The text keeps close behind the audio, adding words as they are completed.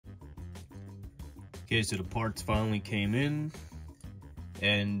Okay, so the parts finally came in,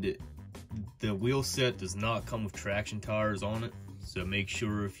 and the wheel set does not come with traction tires on it, so make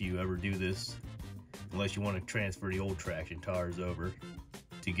sure if you ever do this, unless you want to transfer the old traction tires over,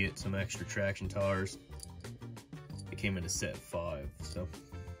 to get some extra traction tires. It came in a set 5, so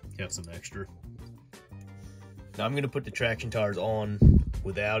you have some extra. Now I'm going to put the traction tires on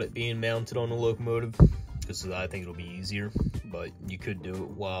without it being mounted on the locomotive, because I think it'll be easier, but you could do it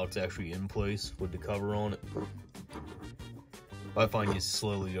while it's actually in place with the cover on it. I find you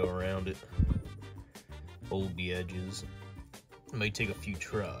slowly go around it, hold the edges. It may take a few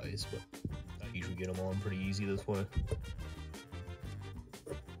tries, but I usually get them on pretty easy this way.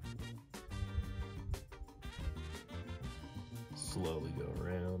 Slowly go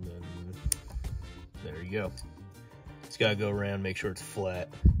around, and there you go. Just gotta go around, make sure it's flat.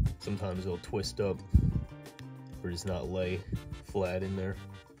 Sometimes it'll twist up or just not lay flat in there.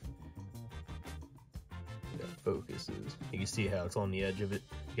 That focuses. You can see how it's on the edge of it.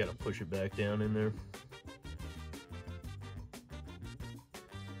 You gotta push it back down in there.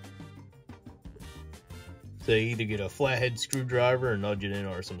 So you either get a flathead screwdriver and nudge it in,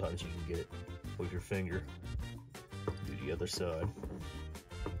 or sometimes you can get it with your finger. Do the other side.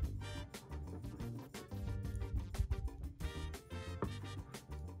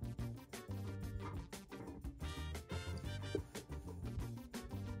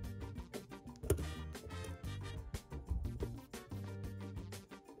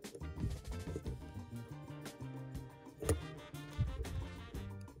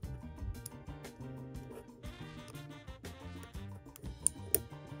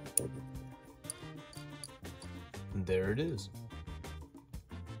 And there it is.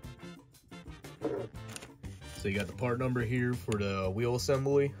 So you got the part number here for the wheel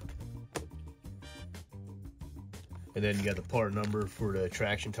assembly, and then you got the part number for the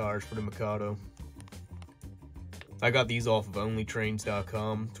traction tires for the Mikado. I got these off of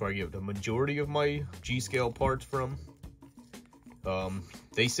onlytrains.com. That's where I get the majority of my G-scale parts from.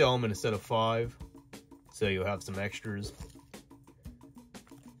 They sell them in a set of 5, so you'll have some extras.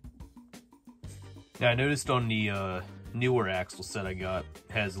 Now I noticed on the newer axle set I got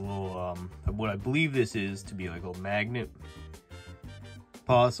has a little, what I believe this is to be like a magnet,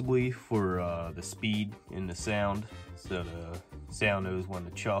 possibly for the speed and the sound, so the sound knows when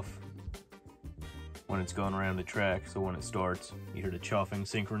to chuff when it's going around the track. So when it starts, you hear the chuffing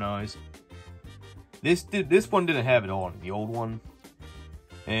synchronize. This one didn't have it on, the old one,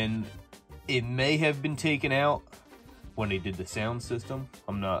 and it may have been taken out when they did the sound system.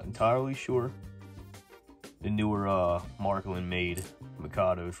 I'm not entirely sure. The newer Marklin made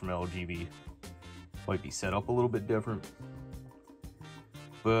Mikados from LGB might be set up a little bit different,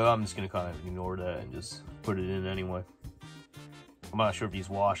 but I'm just gonna kind of ignore that and just put it in anyway. I'm not sure if these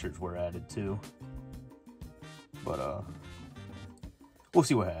washers were added too, but we'll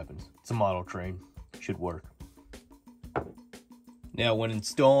see what happens. It's a model train, should work. Now when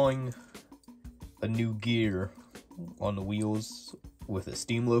installing a new gear on the wheels with a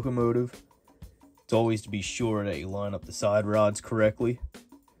steam locomotive, it's always to be sure that you line up the side rods correctly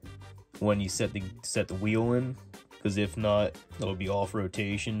when you set the wheel in, because if not, it'll be off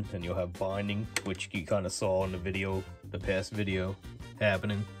rotation and you'll have binding, which you kind of saw in the past video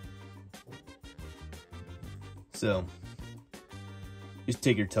happening. So just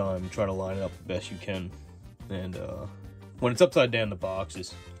take your time, try to line it up the best you can, and when it's upside down in the box,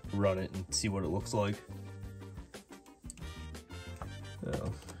 just run it and see what it looks like.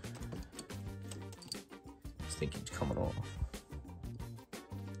 So, I think it's coming off.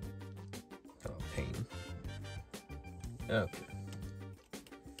 Kind of pain. Okay.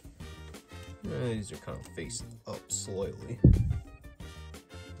 These are kind of facing up slightly.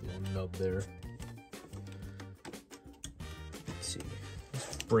 Little nub there. Let's see.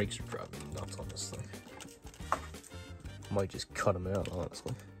 These brakes are driving me nuts on this thing. Might just cut them out,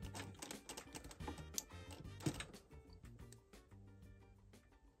 honestly.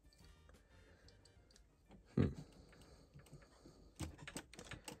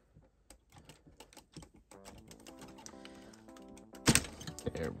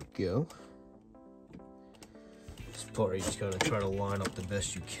 There we go. This part you just gotta try to line up the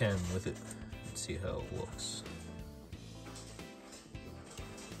best you can with it and see how it looks.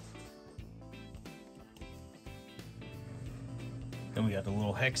 Then we got the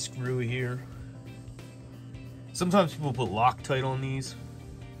little hex screw here. Sometimes people put Loctite on these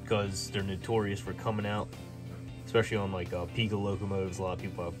because they're notorious for coming out, especially on like Pika locomotives. A lot of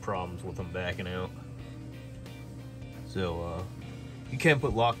people have problems with them backing out. So you can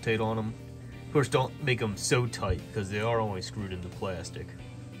put Loctite on them. Of course, don't make them so tight because they are only screwed into plastic,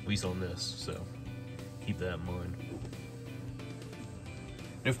 at least on this. So keep that in mind.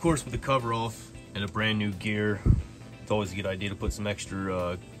 And of course, with the cover off and a brand new gear, it's always a good idea to put some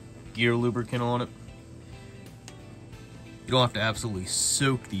extra gear lubricant on it. You don't have to absolutely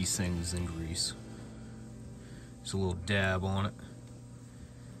soak these things in grease. Just a little dab on it.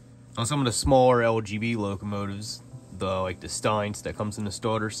 On some of the smaller LGB locomotives, like the Steins that comes in the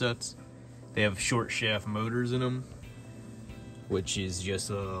starter sets, they have short shaft motors in them, which is just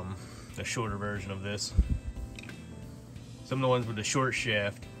a shorter version of this. Some of the ones with the short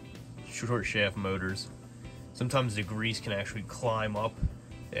shaft motors, sometimes the grease can actually climb up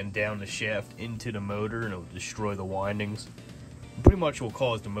and down the shaft into the motor, and it'll destroy the windings. And pretty much will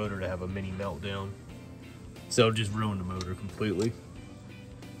cause the motor to have a mini meltdown. So it'll just ruin the motor completely.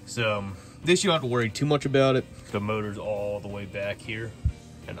 So this you don't have to worry too much about it. The motor's all the way back here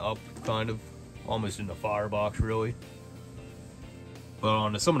and up, kind of, almost in the firebox really. But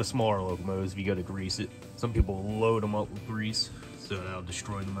on some of the smaller locomotives, you gotta grease it. Some people load them up with grease, so that'll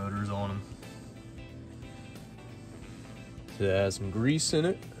destroy the motors on them. So it has some grease in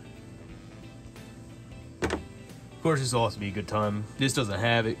it. Of course, this will also be a good time. This doesn't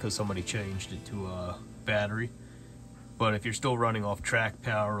have it because somebody changed it to a battery. But if you're still running off track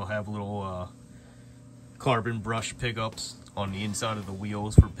power, it'll have little carbon brush pickups on the inside of the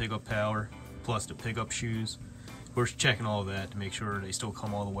wheels for pickup power, plus the pickup shoes. Of course, checking all of that to make sure they still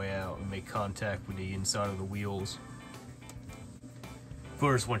come all the way out and make contact with the inside of the wheels. Of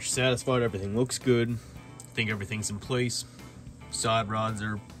course, once you're satisfied everything looks good, think everything's in place, side rods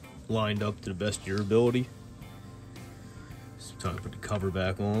are lined up to the best of your ability. So time to put the cover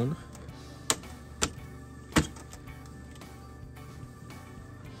back on.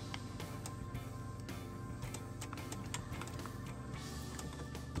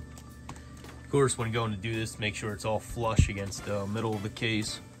 Of course, when you're going to do this, make sure it's all flush against the middle of the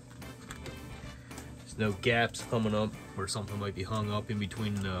case. There's no gaps coming up where something might be hung up in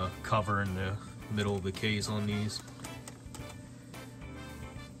between the cover and the middle of the case on these.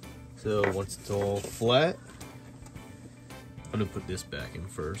 So once it's all flat, I'm gonna put this back in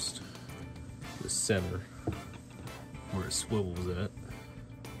first. The center, where it swivels at.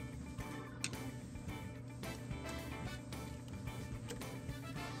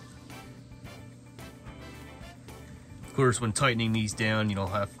 Of course, when tightening these down, you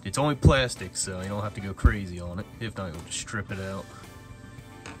don't have, it's only plastic, so you don't have to go crazy on it. If not, you'll just strip it out.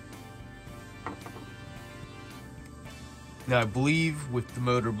 Now, I believe with the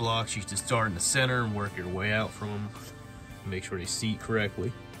motor blocks, you should start in the center and work your way out from them. Make sure they seat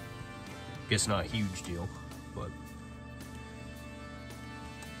correctly. Guess not a huge deal, but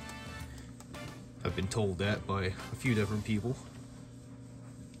I've been told that by a few different people.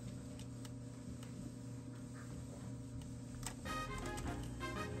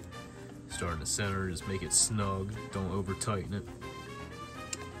 Start in the center, just make it snug, don't over tighten it.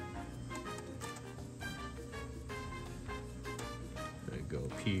 There you go,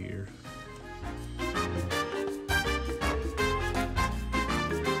 up here.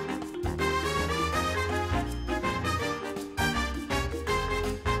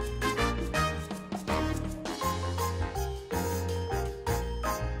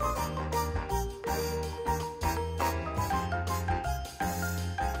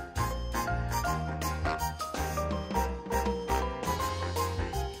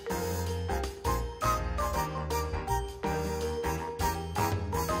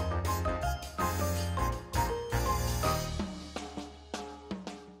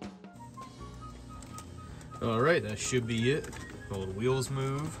 Alright, that should be it. All the wheels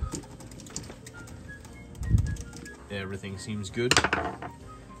move. Everything seems good.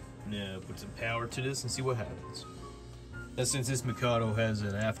 Now put some power to this and see what happens. Now, since this Mikado has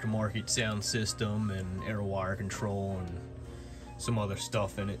an aftermarket sound system and AirWire control and some other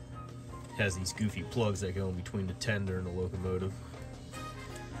stuff in it, it has these goofy plugs that go in between the tender and the locomotive.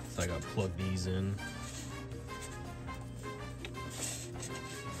 So I gotta plug these in.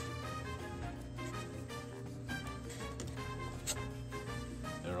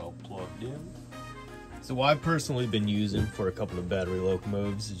 Plugged in. So what I've personally been using for a couple of battery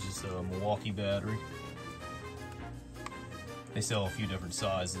locomotives is just a Milwaukee battery. They sell a few different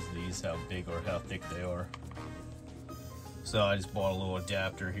sizes of these, how big or how thick they are. So I just bought a little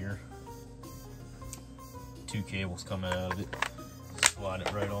adapter here. 2 cables coming out of it. Slide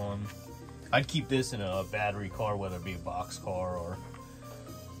it right on. I'd keep this in a battery car, whether it be a box car or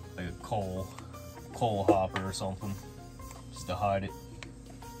like a coal hopper or something, just to hide it.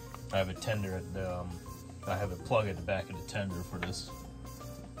 I have a tender at the, I have a plug at the back of the tender for this.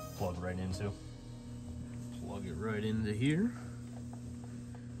 Plug right into. Plug it right into here.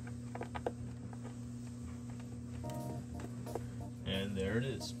 there it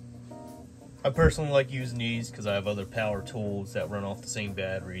is. I personally like using these because I have other power tools that run off the same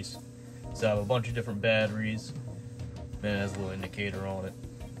batteries. So I have a bunch of different batteries, and it has a little indicator on it.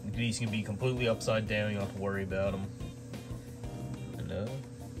 These can be completely upside down, you don't have to worry about them. And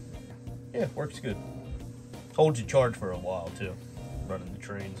yeah, works good. Holds you charged for a while too, running the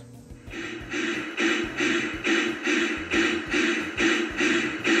trains.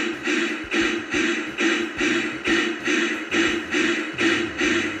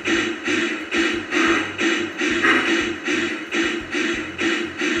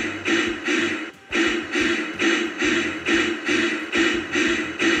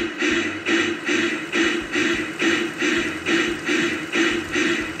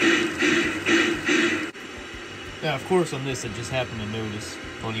 Now, of course, on this, I just happened to notice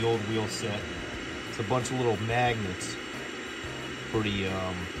on the old wheel set, it's a bunch of little magnets for the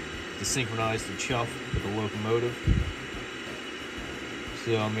to synchronize the chuff with the locomotive.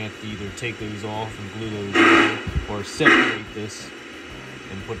 So I'm gonna have to either take those off and glue those on, or separate this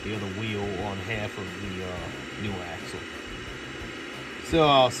and put the other wheel on half of the new axle. So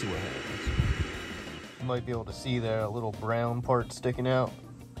I'll see what happens. You might be able to see there a little brown part sticking out.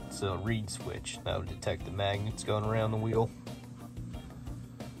 It's a reed switch that would detect the magnets going around the wheel.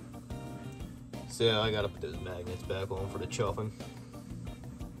 So I gotta put those magnets back on for the chuffing.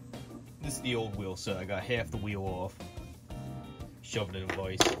 This is the old wheel set. I got half the wheel off, shoved it in a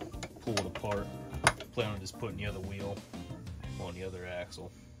vise, pull it apart. Plan on just putting the other wheel on the other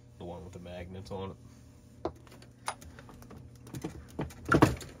axle, the one with the magnets on it.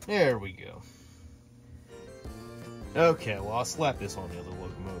 There we go. Okay, well, I'll slap this on the other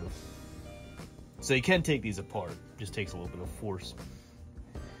locomotive. So you can take these apart, just takes a little bit of force.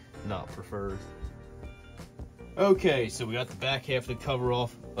 Not preferred. Okay, so we got the back half of the cover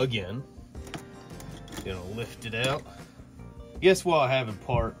off again. Gonna lift it out. Guess while I have it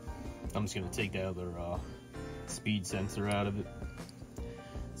apart, I'm just gonna take the other speed sensor out of it.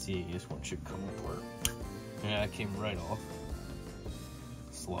 See, this one should come apart. Yeah, it came right off.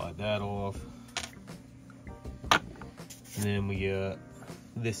 Slide that off. And then we got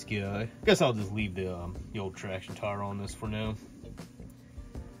this guy. Guess I'll just leave the old traction tire on this for now.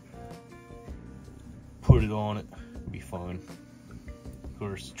 Put it on it, it'll be fine. Of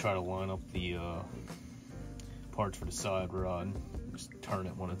course, try to line up the parts for the side rod. Just turn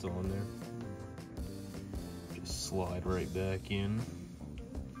it when it's on there. Just slide right back in.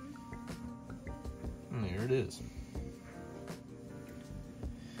 And there it is.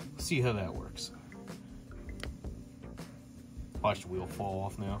 See how that works. Watch the wheel fall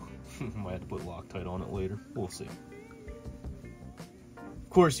off now. Might have to put Loctite on it later. We'll see. Of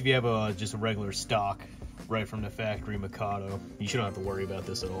course, if you have just a regular stock, right from the factory Mikado, you shouldn't have to worry about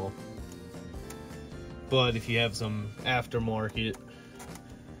this at all. But if you have some aftermarket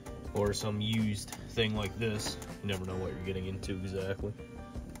or some used thing like this, you never know what you're getting into exactly.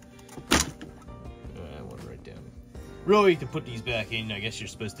 I went right down. Really, to put these back in, I guess you're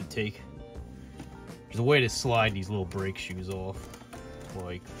supposed to take... There's a way to slide these little brake shoes off,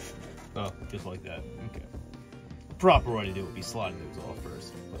 like, oh, just like that. Okay. The proper way to do it would be sliding those off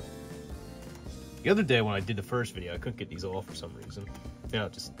first. But the other day when I did the first video, I couldn't get these off for some reason. Yeah,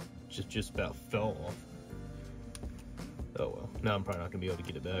 it just about fell off. Oh well. Now I'm probably not gonna be able to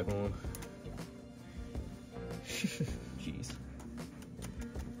get it back on. Jeez.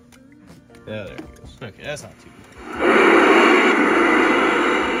 Yeah, there it goes. Okay, that's not too bad.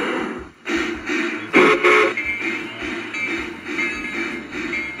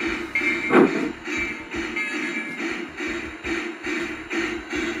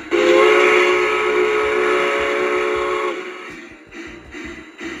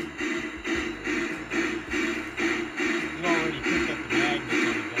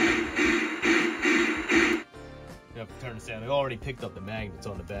 They already picked up the magnets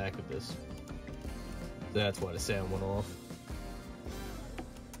on the back of this. That's why the sound went off.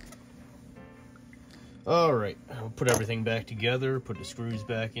 Alright, I'll put everything back together, put the screws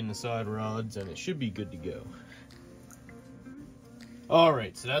back in the side rods, and it should be good to go.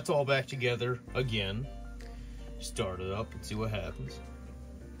 Alright, so that's all back together again. Start it up and see what happens.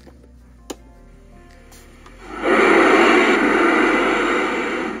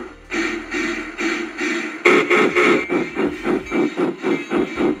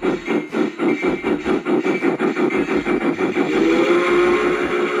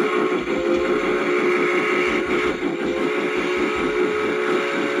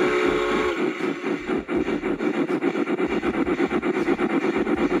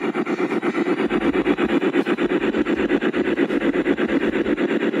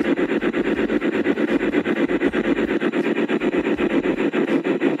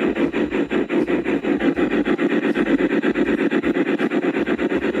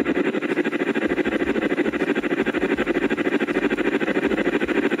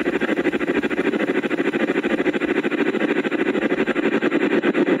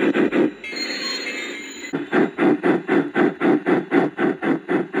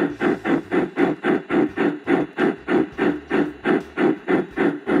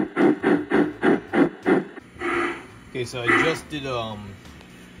 Okay, so I adjusted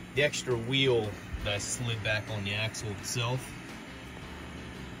the extra wheel that I slid back on the axle itself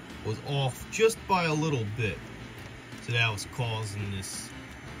was off just by a little bit. So that was causing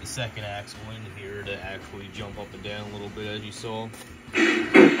the second axle in here to actually jump up and down a little bit, as you saw.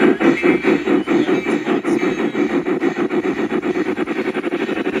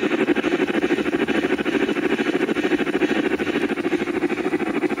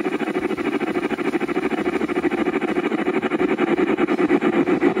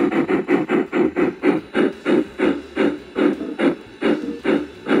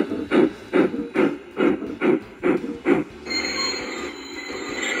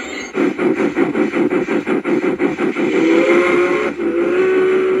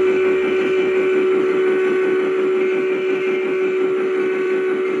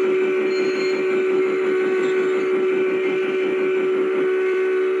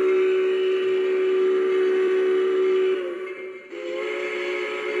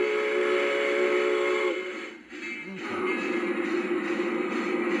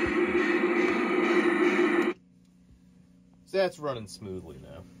 So that's running smoothly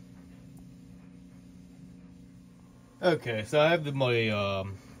now. Okay, so I have the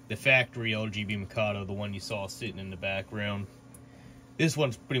factory LGB Mikado, the one you saw sitting in the background. This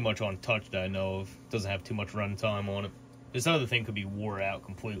one's pretty much untouched, I know of. Doesn't have too much runtime on it. This other thing could be wore out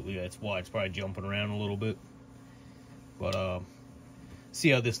completely. That's why it's probably jumping around a little bit. But see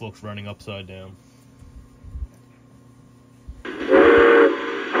how this looks running upside down.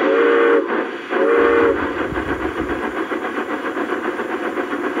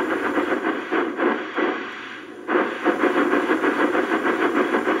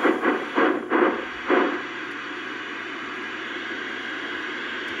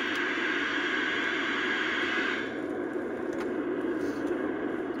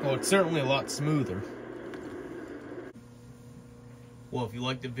 Well, it's certainly a lot smoother. Well, if you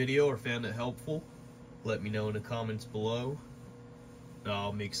liked the video or found it helpful, let me know in the comments below.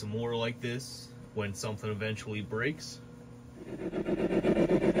 I'll make some more like this when something eventually breaks.